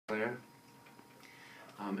player,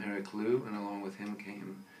 Eric Liu, and along with him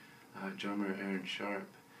came drummer Aaron Sharp.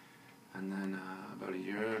 And then about a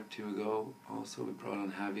year or two ago, also we brought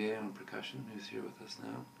on Javier on percussion, who's here with us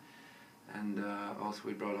now. And also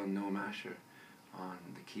we brought on Noah Masher on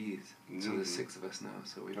the keys. So there's 6 of us now.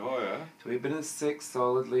 So we've been at 6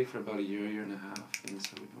 solidly for about a year and a half. And so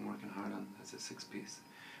we've been working hard on as a 6-piece,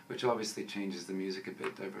 which obviously changes the music a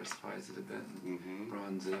bit, diversifies it a bit, and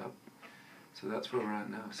broadens it up. So that's where we're at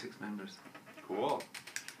now, 6 members. Cool.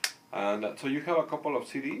 And so you have a couple of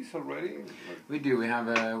CDs already? We do. We have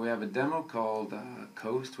a demo called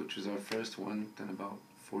Coast, which was our first one done about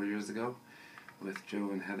 4 years ago with Joe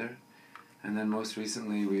and Heather. And then most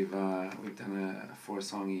recently we've done a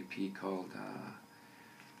 4-song EP called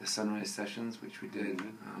The Sunrise Sessions, which we did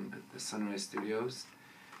at the Sunrise Studios.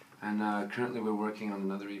 And currently we're working on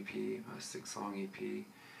another EP, a 6-song EP,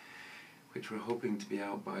 which we're hoping to be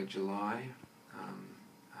out by July.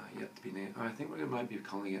 Yet to be named. I think we might be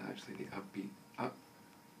calling it actually the I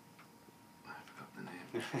forgot the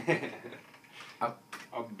name.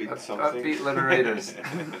 Upbeat something. Upbeat Liberators.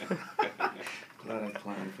 Glad I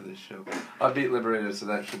planned for this show. Upbeat Liberators, so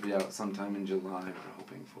that should be out sometime in July, we're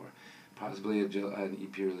hoping for. Possibly an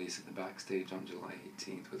EP release at the Backstage on July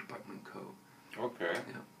 18th with Buckman Co. Okay.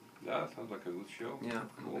 Yeah. That sounds like a good show. Yeah,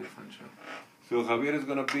 cool. It'll be a fun show. So Javier is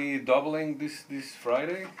going to be doubling this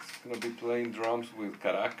Friday. He's going to be playing drums with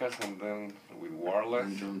Caracas and then with Warless.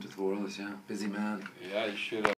 And drums with Warless, yeah. Busy man. Yeah, you should